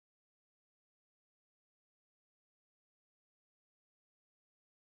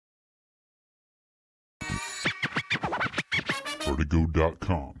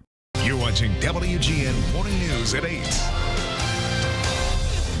Vertigo.com. You're watching WGN Morning News at 8.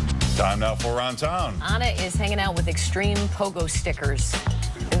 Time now for Around Town. Anna is hanging out with extreme pogo stickers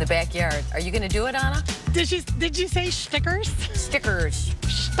in the backyard. Are you going to do it, Anna? Did you say stickers? Stickers.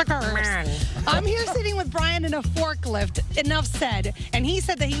 Stickers. Man. I'm here sitting with Brian in a forklift. Enough said. And he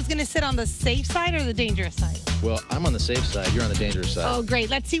said that he was going to sit on the safe side or the dangerous side. Well, I'm on the safe side. You're on the dangerous side. Oh, great.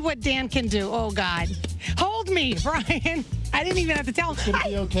 Let's see what Dan can do. Oh, God. Hold me, Brian. I didn't even have to tell him. It's going to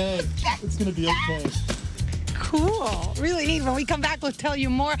be okay. It's going to be okay. Cool. Really neat. When we come back, we'll tell you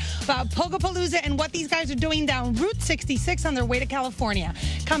more about Pogopalooza and what these guys are doing down Route 66 on their way to California.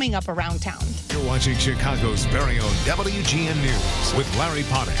 Coming up Around Town. You're watching Chicago's very own WGN News with Larry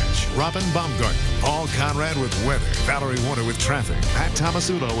Potash, Robin Baumgarten, Paul Conrad with weather, Valerie Warner with traffic, Pat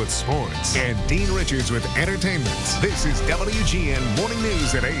Tomasulo with sports, and Dean Richards with entertainment. This is WGN Morning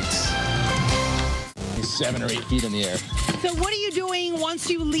News at 8. 7 or 8 feet in the air. So what are you doing once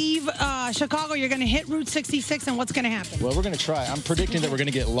you leave Chicago? You're going to hit Route 66, and what's going to happen? Well, we're going to try. I'm predicting that we're going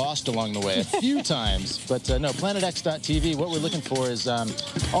to get lost along the way a few times. But no, PlanetX.tv, what we're looking for is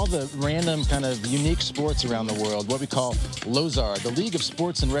all the random kind of unique sports around the world, what we call LOSAR, the League of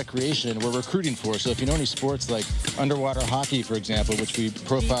Sports and Recreation we're recruiting for. So if you know any sports like underwater hockey, for example, which we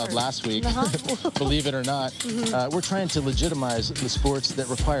profiled last week, believe it or not, we're trying to legitimize the sports that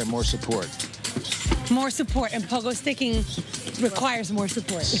require more support. More support, and pogo sticking requires more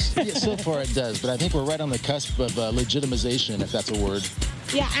support. Yeah, so far it does, but I think we're right on the cusp of legitimization, if that's a word.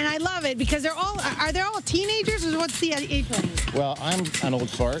 Yeah, and I love it because are they all teenagers, or what's the age range? Well, I'm an old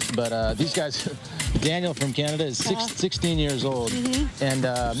fart, but these guys, Daniel from Canada is 16 years old, and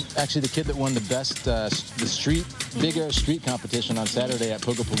actually the kid that won the best Big Air Street competition on Saturday at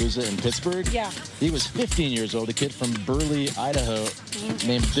Pogopalooza in Pittsburgh. Yeah. He was 15 years old, a kid from Burley, Idaho,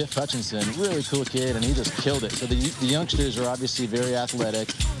 named Biff Hutchinson. Really cool kid, and he just killed it. So the youngsters are obviously very athletic,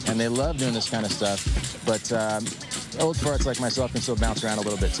 and they love doing this kind of stuff. But old farts like myself can still bounce around a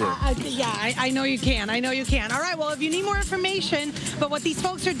little bit too. I know you can. I know you can. All right, well, if you need more information about what these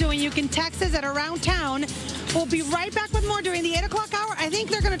folks are doing, you can text us at Around Town. We'll be right back with more during the 8 o'clock hour. I think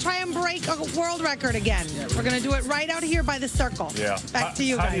they're going to try and break a world record again. We're going to do it right out here by the circle. Yeah. Back to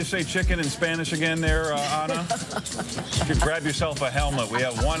you guys. How do you say chicken in Spanish again there, Anna? You grab yourself a helmet. We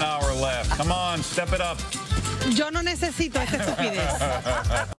have 1 hour left. Come on, step it up. Yo no necesito esta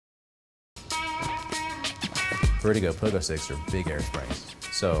estupidez. Vertigo pogo sticks are big air springs.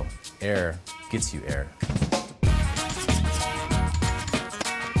 So air gets you air.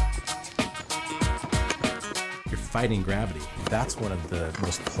 You're fighting gravity. That's one of the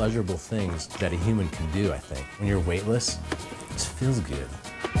most pleasurable things that a human can do, I think. When you're weightless, it just feels good.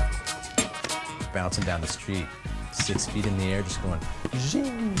 Bouncing down the street, 6 feet in the air, just going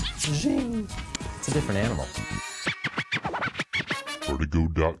zing, zing. It's a different animal.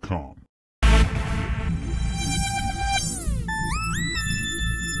 Vertigo.com.